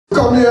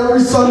come here every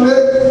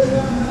Sunday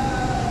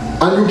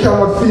and you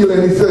cannot feel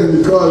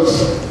anything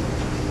because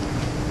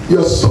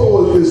your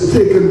soul is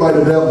taken by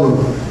the devil.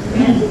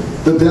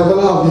 The devil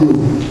have you.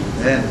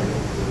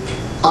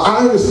 I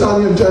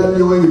understand you and telling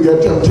you when you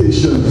get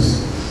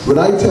temptations. But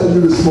I tell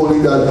you this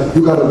morning that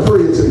you got to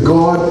pray and say,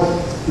 God,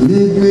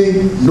 lead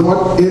me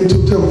not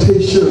into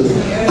temptation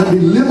and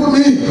deliver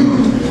me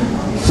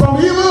from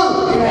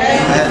evil.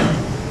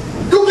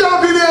 You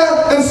can't be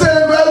there and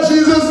say, well,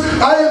 Jesus,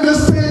 I am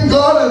this thing,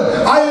 God, and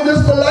I am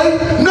this for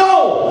life.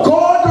 No,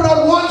 God do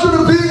not want you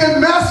to be in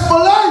mess for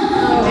life.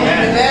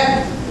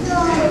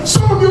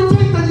 Some of you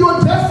think that you are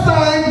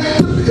destined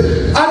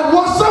to, at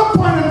some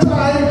point in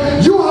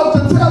time, you have to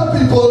tell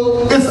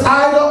people it's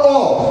either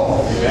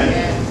or.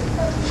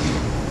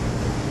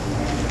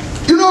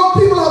 You know,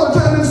 people have a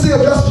tendency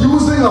of just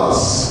using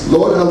us.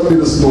 Lord, help me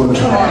this morning.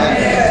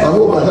 I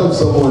hope I help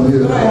someone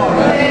here.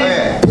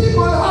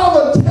 People have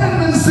a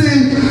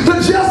tendency to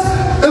just,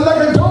 it's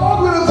like a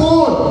dog with a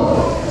bone.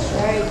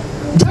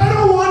 They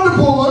don't want the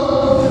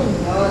bone,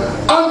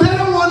 and they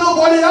don't want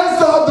nobody else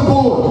to have the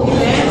bone.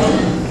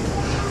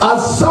 At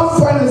some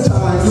point in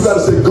time, you got to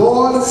say,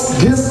 God,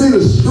 give me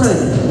the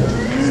strength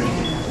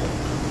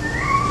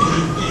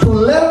to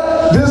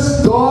let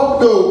this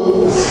dog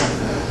know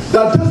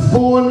that this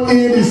bone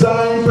ain't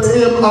designed for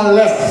him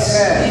unless.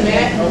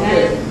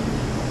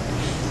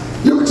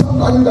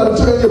 Sometimes you got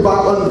to turn your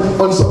back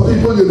on some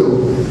people, you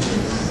know.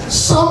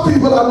 Some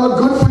people are not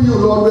good for you,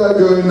 Lord, where are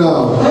you going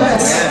now?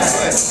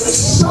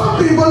 Some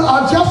people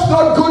are just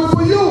not good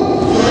for you.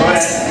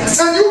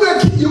 And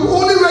the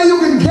only way you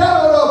can get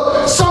out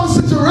of some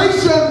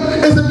situation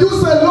is if you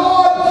say,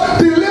 Lord,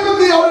 deliver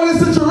me out of this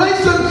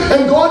situation,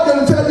 and God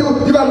can tell you,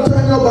 you got to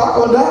turn your back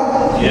on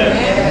that.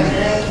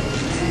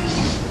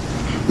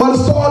 But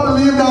it's hard to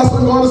leave now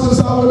when God is in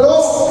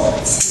Salvador.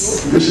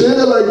 You shake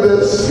it like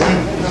this.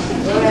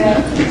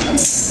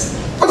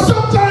 But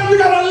sometimes you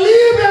got to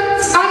leave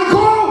it and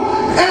go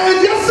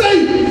and just say,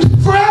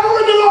 forever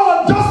with the Lord,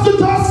 dust to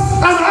dust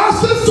and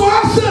ashes to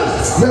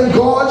ashes. When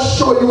God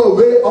show you a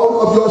way out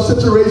of your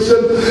situation,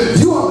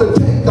 you have to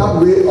take that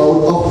way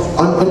out of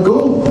and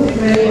go.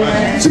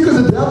 See, because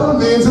the devil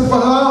means it for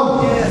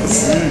harm.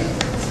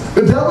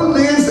 The devil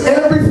means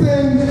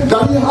everything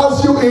that he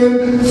has you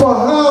in for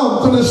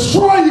harm, to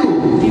destroy you.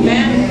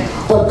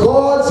 But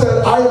God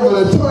said, I am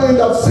going to turn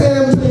that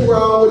same thing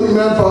around what he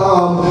meant for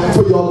harm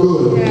for your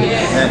good.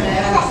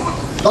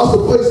 That's the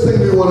first thing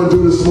we want to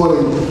do this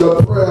morning,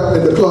 your prayer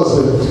in the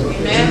closet.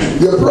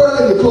 Your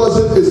prayer in the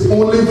closet is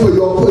only for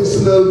your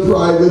personal,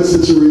 private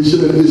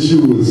situation and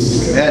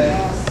issues.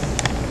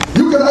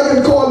 I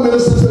can call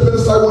minister and say,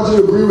 Minister, I want you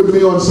to agree with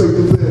me on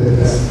certain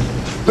things.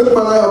 Look,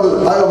 man, I have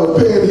a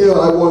pain here.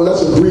 I want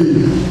let's agree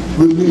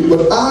with me.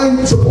 But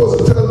I'm supposed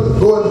to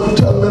go and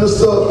tell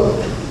minister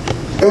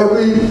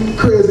every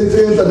crazy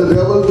thing that the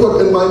devil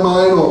put in my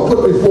mind or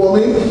put before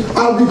me.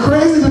 I'll be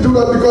crazy to do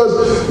that because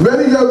when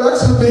he gets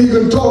vexed with me, he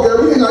can talk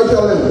everything I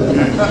tell him.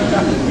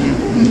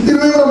 You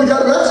know, when he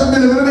got vexed with me,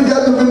 the minute he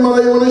gets in my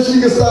when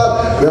she can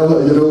start, well,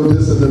 you know,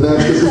 this and the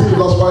next. This is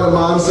that's why the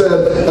man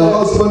said a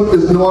husband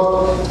is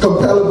not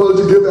compellable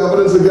to give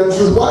evidence against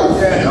his wife.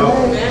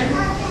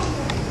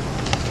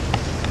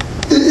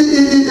 He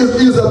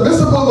is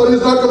admissible, but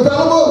he's not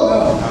compellable.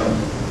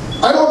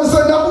 I don't have to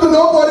say nothing to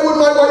nobody when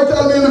my wife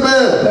tell me in the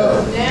bed.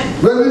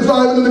 When we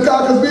driving in the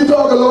car, because we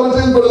talk a lot of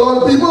things, but a lot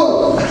of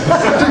people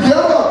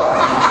together.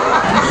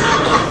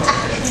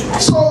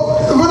 So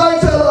when I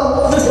tell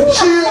her,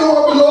 she and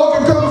the law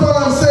can come to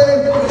her and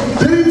say,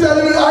 did he tell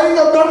you? I ain't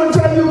got nothing to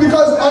tell you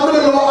because under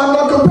the law I'm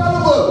not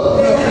compellable.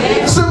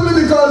 Simply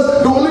because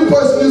the only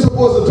person you're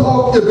supposed to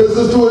talk your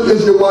business to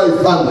is your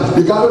wife, and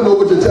you got to know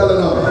what you're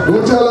telling her.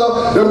 Don't tell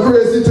her them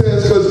crazy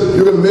things because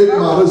you're going to make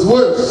matters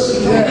worse.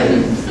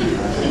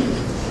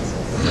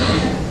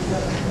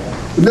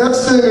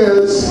 Next thing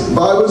is, the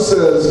Bible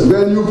says,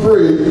 when you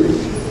pray,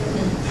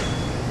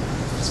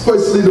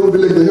 especially don't be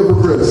like the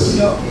hypocrites.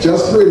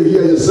 Just pray to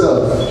hear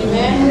yourself.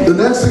 Amen. The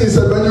next thing he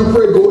said, when you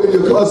pray, go in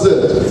your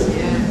closet.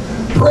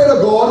 Pray to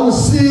God who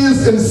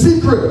sees in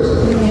secret.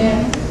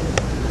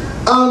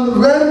 And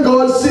when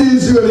God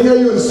sees you and hears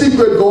you in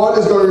secret, God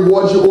is going to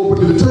reward you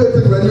openly. The third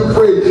thing, when you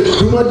pray,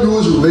 do not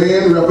use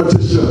vain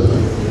repetition.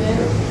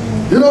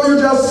 You know,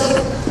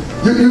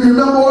 you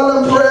remember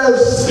all them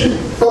prayers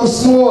from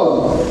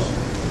small.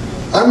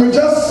 And you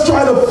just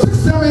try to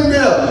fix them in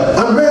there.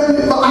 And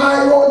when my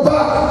eye rolled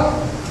back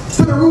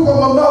to the roof of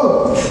my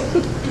mouth,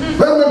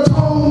 when my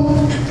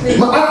tongue,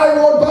 my eye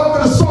rolled back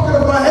to the socket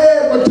of my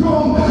head, my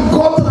tongue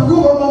go up to the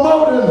roof of my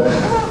mouth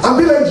and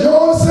be like,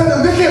 Job said,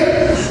 the wicked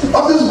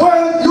of this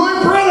world, you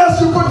ain't pray unless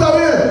you put that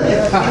in.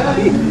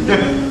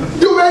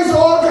 You waste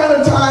all kind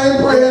of time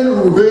praying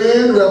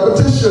vain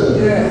repetition.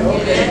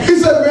 He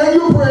said, when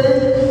you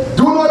pray,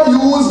 do not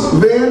use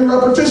vain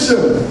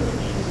repetition.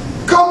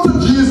 Come to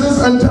Jesus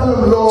and tell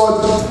him,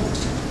 Lord,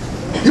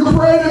 you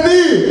pray the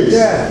need.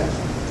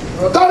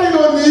 That ain't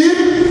no need.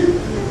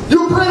 You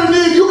pray the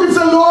need. You can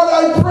say, Lord,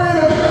 I pray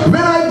that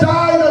when I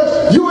die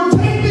that you would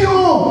take me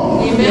home.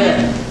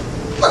 Amen.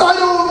 But I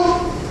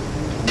don't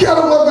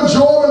Can't work with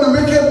Job and the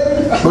wicked.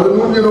 But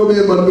you know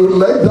me, but do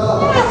it like that.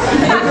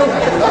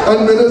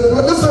 And listen,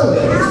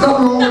 it's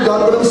not wrong with that,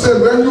 but I'm saying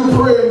when you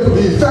pray to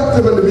be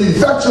effective and to be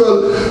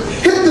effectual,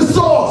 hit the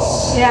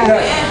source. Yeah.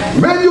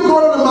 When you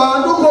go to the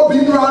man, don't go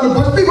beating around the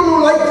bush. People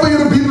don't like for you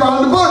to beat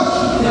around the bush.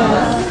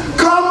 Yeah.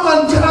 Come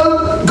and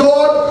tell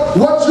God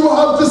what you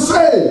have to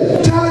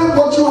say. Tell him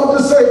what you have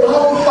to say.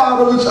 Our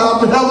Father which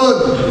art in heaven,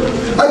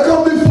 I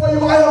come before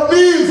you, I have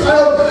needs,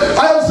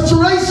 I have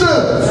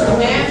situations.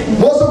 Yeah.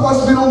 Most of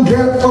us, we don't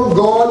get from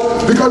God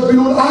because we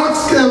don't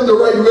ask him the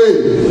right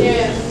way.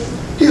 Yeah.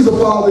 He's a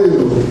father, you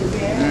know.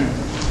 Yeah.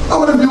 How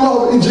many of you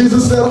have,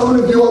 Jesus said, how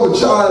many of you have a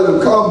child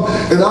and come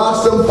and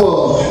ask them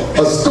for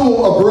a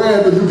stone of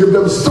bread, would you give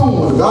them a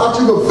stone? If they ask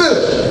you for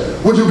fish,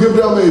 would you give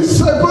them a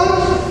serpent?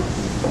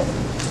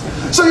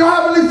 So your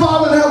Heavenly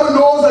Father in heaven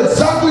knows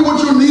exactly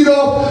what you need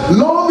of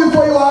long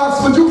before you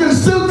ask, but you can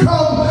still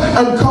come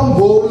and come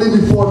boldly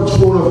before the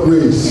throne of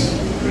grace.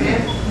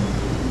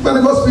 Many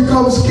of us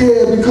become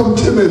scared, become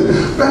timid.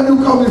 When you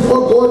come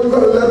before God, you got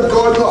to let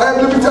God know.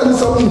 Let me tell you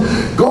something.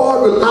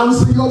 God will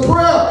answer your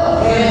prayer.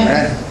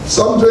 Amen.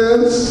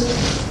 Sometimes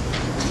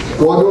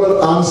God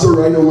will answer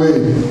right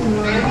away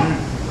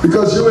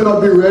because you may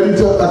not be ready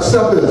to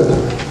accept it.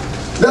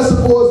 Let's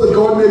suppose that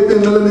God made me a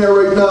millionaire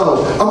right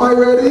now. Am I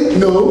ready?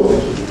 No.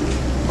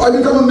 I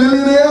become a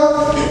millionaire?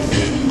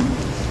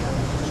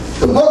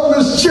 The bottom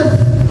is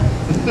chipped.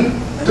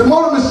 The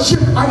more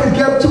mischief I can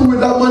get to with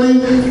that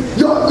money,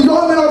 you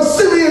all may not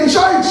see me in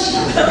church.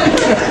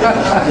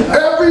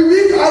 Every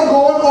week I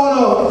go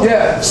on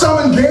some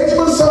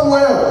engagement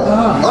somewhere.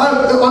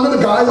 Under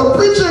the guise of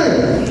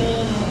preaching.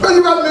 When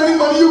you got many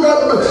money, you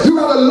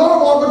got a lot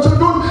of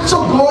opportunity.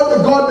 So if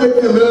God make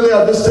me a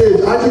millionaire at this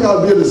stage, I think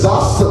I'll be a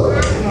disaster.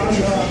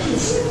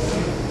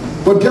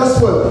 But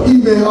guess what? He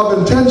may have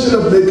intention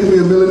of making me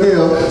a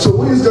millionaire. So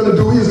what he's going to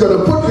do, he's going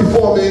to put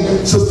before me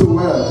Sister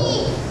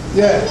Webb.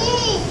 Yeah.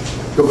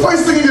 The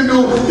first thing he can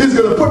do, he's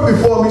going to put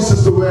before me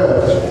Sister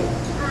Webb.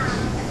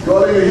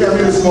 Y'all ain't hear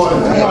me this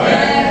morning.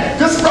 Yeah.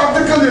 Just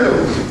practical, you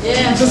know.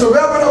 Yeah. Sister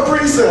Webb and her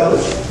pretty self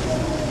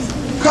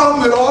come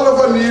with all of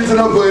her needs and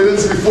her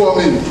burdens before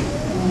me.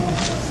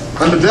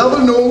 And the devil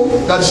knows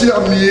that she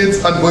has needs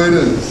and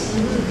burdens.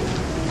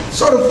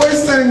 So the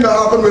first thing that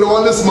happened with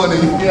all this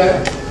money,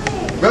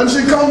 when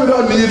she comes with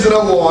her needs and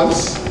her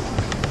wants,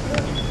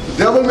 the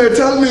devil may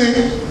tell me,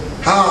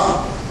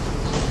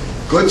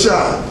 good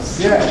chance.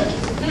 Yeah.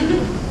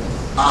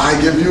 I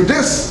give you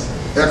this,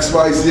 X,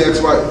 Y, Z, X,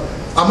 Y.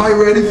 Am I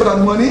ready for that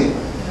money?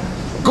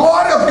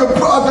 God has to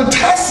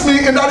test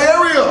me in that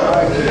area.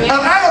 And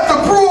I have to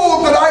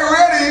prove that I'm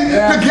ready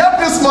to get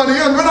this money.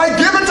 And when I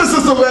give it to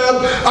Sister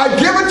Webb, I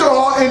give it to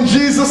her in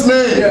Jesus'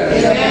 name.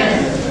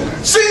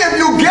 See, if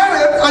you get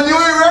it and you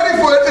ain't ready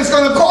for it, it's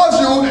going to cause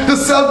you to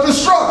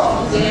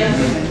self-destruct.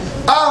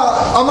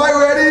 Am I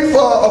ready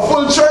for a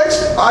full church?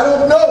 I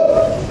don't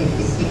know.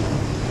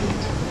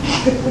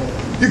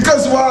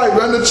 Because why?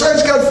 When the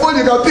church gets full,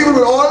 you got people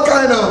with all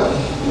kind of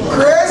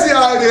crazy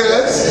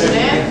ideas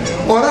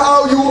on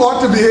how you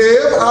ought to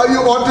behave, how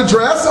you ought to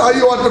dress, how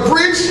you ought to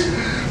preach,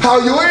 how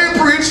you ain't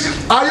preach.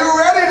 Are you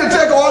ready to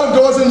take all of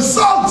those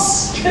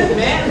insults?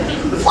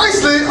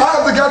 Firstly, I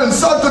have to get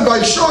insulted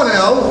by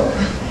Chanel.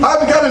 I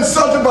have to get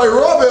insulted by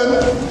Robin.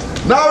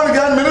 Now and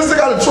again, minister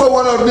got to throw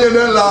one at me and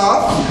then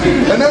laugh.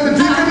 And then the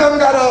deacon them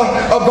got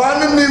to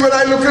abandon me when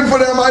I looking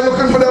for them. I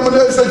looking for them and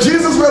they say,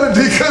 Jesus, where the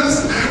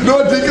deacons?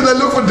 No deacon, I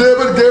look for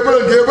David, Gabriel,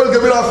 and Gabriel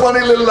give me that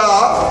funny little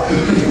laugh.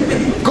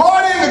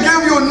 God ain't going to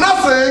give you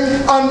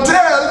nothing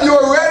until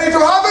you're ready to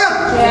have it.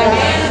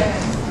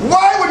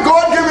 Why would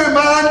God give a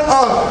man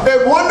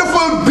a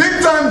wonderful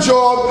big-time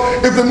job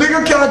if the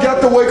nigga can't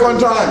get to work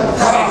on time?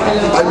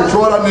 I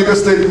withdraw that nigga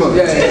statement.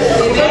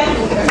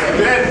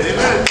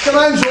 Can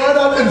I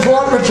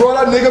withdraw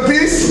that nigga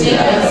piece?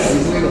 Yes.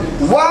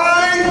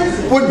 Why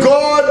would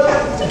God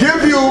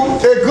give you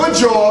a good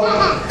job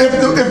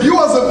if you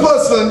as a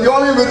person,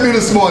 y'all here with me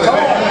this morning,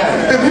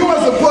 if you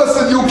as a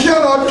person, you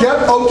cannot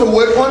get out to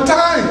work on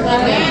time?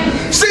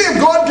 See, if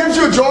God gives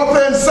you a job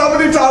paying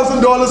 $70,000 a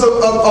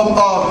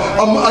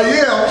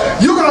year,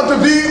 you're going to have to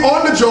be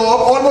on the job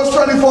almost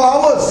 24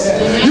 hours.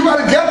 You got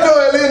to get there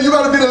early and you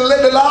got to be the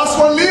last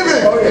one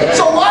leaving.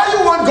 So why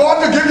you want God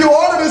to give you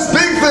all of this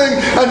big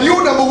thing and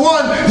you, number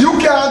one, you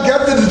can't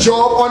get to the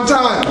job on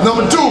time.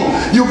 Number two,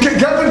 you can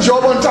get to the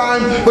job on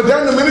time, but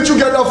then the minute you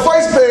get that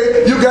first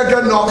pay, you get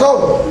knocked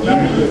out.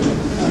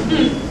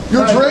 You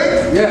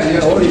drink,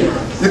 you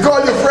call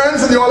your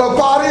friends and you all have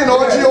party and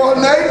orgy all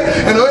night,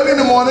 and early in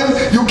the morning,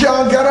 you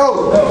can't get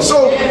out.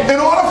 So, in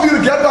order for you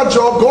to get that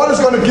job, God is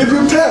going to give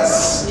you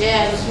tests.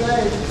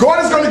 God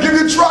is going to give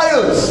you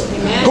trials.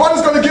 God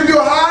is going to give you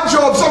a hard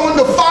job, someone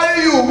to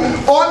fire you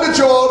on the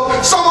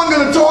job, someone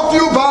going to talk to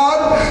you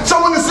bad,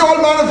 someone to say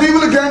all manner of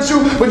evil against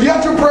you, but you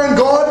have to pray, and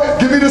God,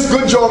 give me this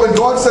good job, and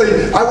God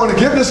say, I want to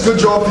give this good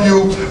job to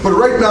you, but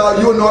right now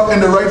you are not in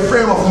the right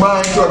frame of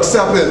mind to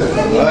accept it.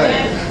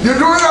 Right. You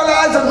do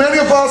realize that many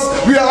of us,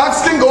 we are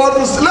asking God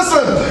to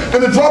listen, and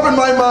it drop in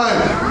my mind.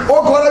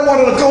 Oh God, I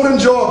want an accounting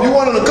job. You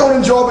want an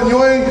accounting job, and you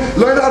ain't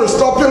learned how to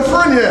stop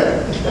pilfering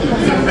yet.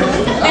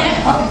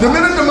 The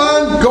minute the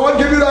man, God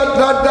give you that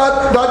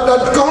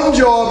accounting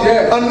job,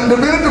 and the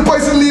minute the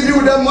person leave you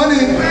with that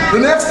money, the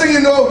next thing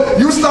you know,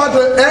 you start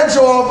to edge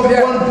off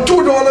 $1, $2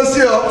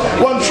 here,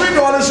 $3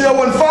 here,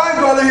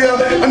 $5 here,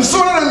 and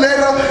sooner than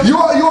later, you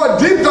are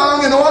deep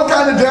down in all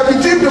kind of debt. You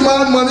keep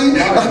demanding money,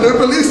 and the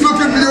police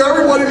looking for you,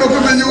 everybody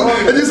looking for you,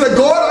 and you say,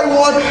 God,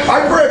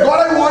 I pray, God,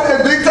 I want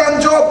a big time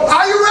job.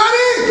 Are you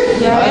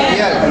ready?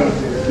 Yeah.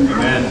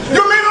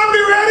 You may not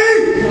be ready.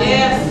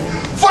 Yes.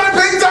 For the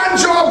big time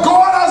job.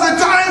 God has a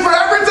time for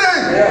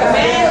everything.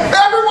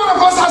 Every one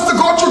of us has to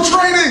go through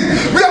training.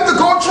 We have to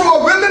go through a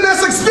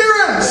wilderness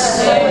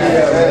experience.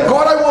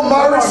 God, I want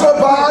marriage so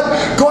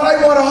bad. God,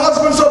 I want a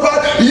husband so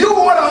bad. You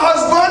want a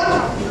husband?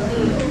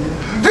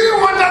 Do you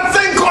want that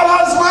thing called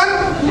husband?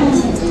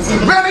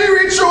 When he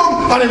reach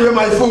home, honey, where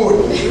my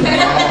food?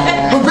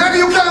 But baby,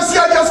 you can't see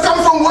I just come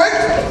from work.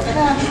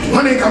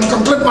 Honey, come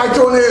clip my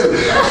toenail.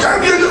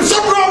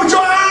 Something wrong with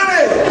your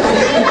honey.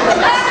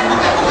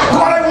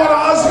 God, I want a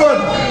husband.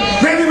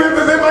 Baby,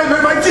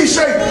 with my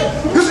t-shirt.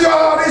 You see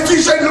how this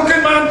t-shirt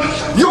looking, man?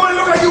 You want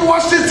to look like you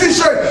wash this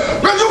t-shirt.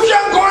 But you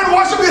can't go and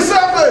wash it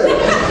yourself.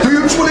 Do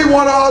you truly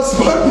want a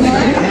husband?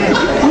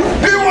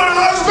 Do you want a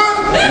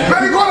husband?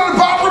 When you go to the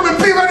bathroom and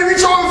pee when you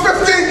reach over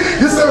 50,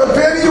 you say, well,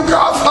 baby, you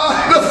can't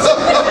find us.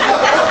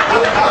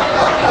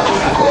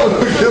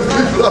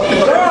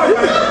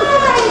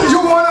 You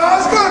want a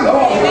husband?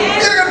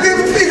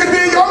 He could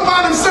be a young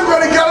man and still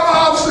ready to get out of the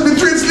house in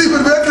between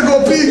sleeping bed to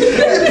go pee.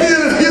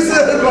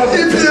 He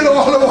peed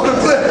all over the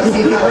place.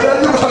 And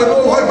then you gotta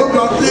go wipe up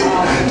that pee,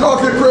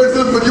 talking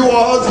crazy, but you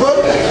want a husband?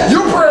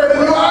 You prayed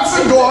and you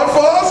asking God for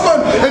a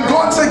husband. And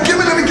God said,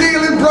 give me the key,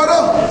 little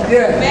brother.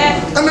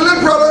 And the little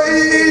brother,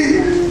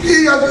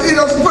 he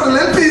doesn't put a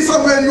little piece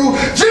somewhere in you.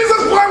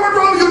 Jesus, boy, what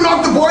wrong? You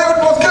knocked the boy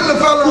out, was killing the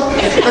fella.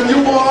 And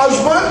you want a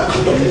husband?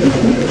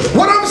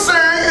 What I'm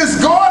saying is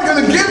God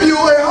gonna give you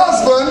a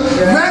husband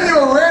when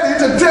you're ready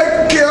to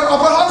take care of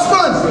a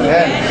husband.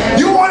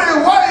 You want a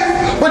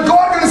wife, but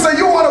God gonna say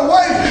you want a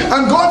wife,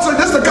 and God said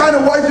this is the kind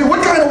of wife you.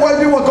 What kind of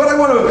wife you want? God, I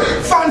want a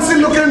fancy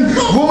looking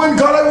woman.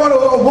 God, I want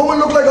a woman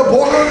look like a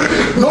bottle,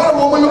 not a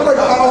woman look like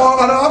an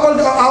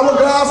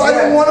hourglass. I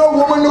don't want a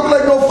woman look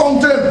like no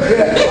fountain.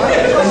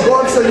 And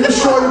God said, you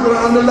sure you're gonna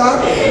handle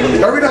that?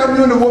 Every time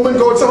you and the woman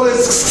go, it's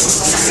always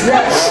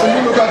and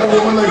you look at the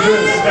woman like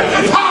this.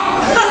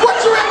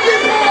 What you at me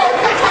for?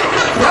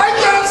 I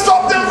can't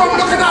stop them from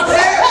looking at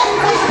me.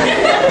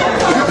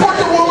 You put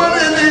the woman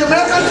in the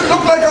message to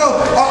look like a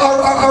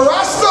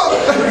rasta.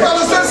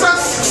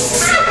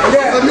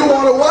 And you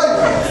want a wife.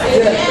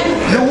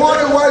 You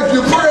want a wife.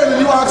 You pray and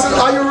you ask,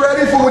 are you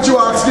ready for what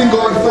you're asking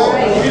God for?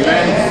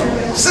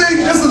 See,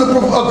 this is a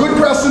good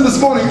question this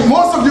morning.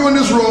 Most of you in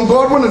this room,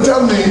 God want to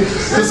tell me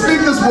to speak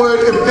this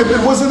word if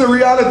it wasn't a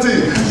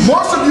reality.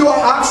 Most of you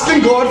are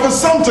asking God for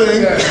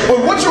something,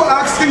 but what you're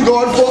asking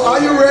God for, are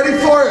you ready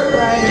for it?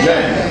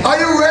 Are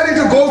you ready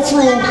to go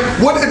through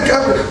what it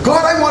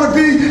God, I want to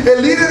be a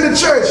leader in the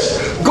church.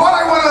 God,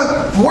 I want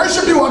to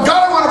worship you. God,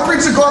 I want to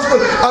preach the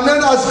gospel. And then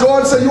as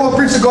God said, you want to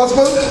preach the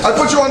gospel? I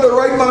put you on the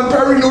right man,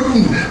 Perry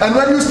Newton. And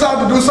when you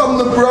start to do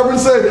something, the Reverend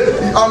say,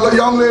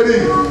 young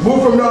lady,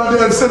 move from down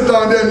there and sit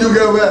down there and you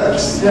get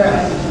vexed.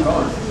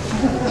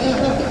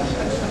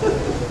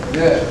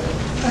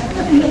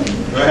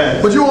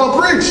 But you want to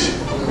preach.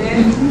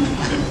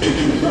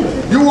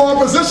 You want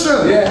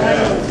position.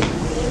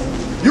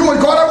 You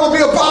want God, I want to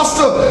be a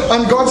pastor.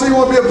 And God said, you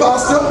want to be a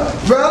pastor?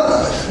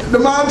 Well, the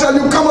man tell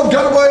you, come up,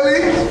 get up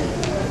early,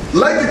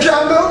 light the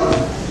candle,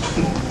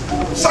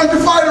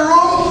 sanctify the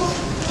room,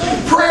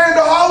 pray in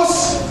the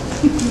house.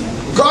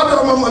 God,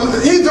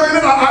 he's doing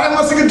it, I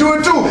must do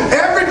it too.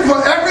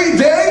 Every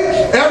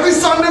day, every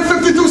Sunday,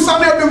 52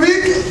 Sunday of the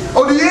week,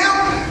 of the year,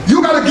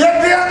 you got to get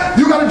there,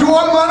 you got to do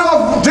all manner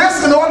of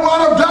this and all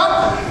manner of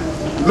that.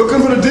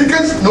 Looking for the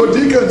deacons? No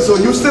deacons. So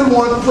you still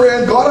want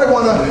prayer. God,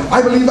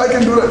 I believe I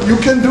can do that. You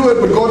can do it,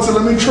 but God said,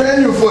 let me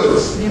train you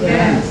first.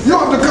 Amen. You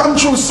have to come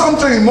through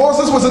something.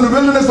 Moses was in the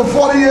wilderness for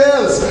 40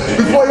 years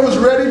before he was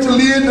ready to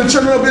lead the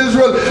children of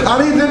Israel. And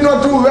he did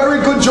not do a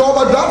very good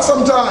job at that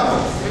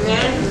sometimes.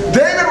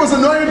 David was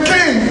anointed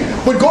king,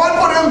 but God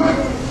put him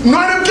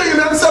anointed king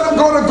and then said, I'm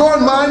going to go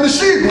and mind the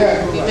sheep.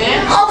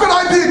 How could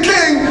I be a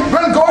king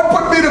when God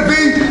put me to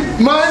be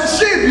mind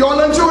sheep? Y'all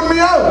done tuned me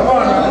out.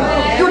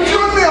 You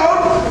tuned me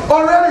out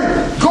already.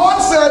 God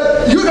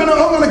said,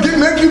 I'm going to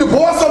make you the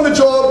boss on the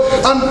job,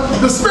 and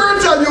the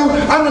Spirit tell you,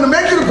 I'm going to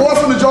make you the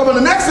boss on the job, and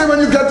the next day when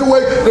you get to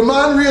work, the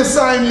man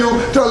reassign you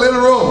to a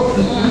little room.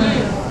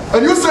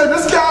 And you say,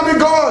 this can't be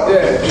God.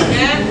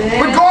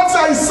 But God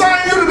said, I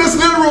signed you to this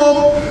little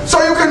room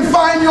so you can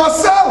find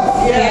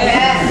yourself.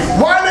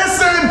 While they're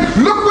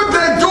saying, look what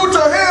they do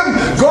to him,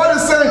 God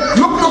is saying,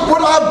 look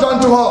what I've done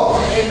to her.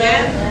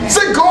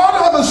 See, God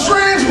has a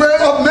strange way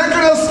of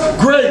making us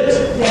great.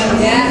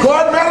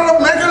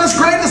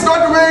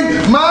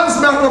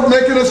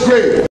 making us great.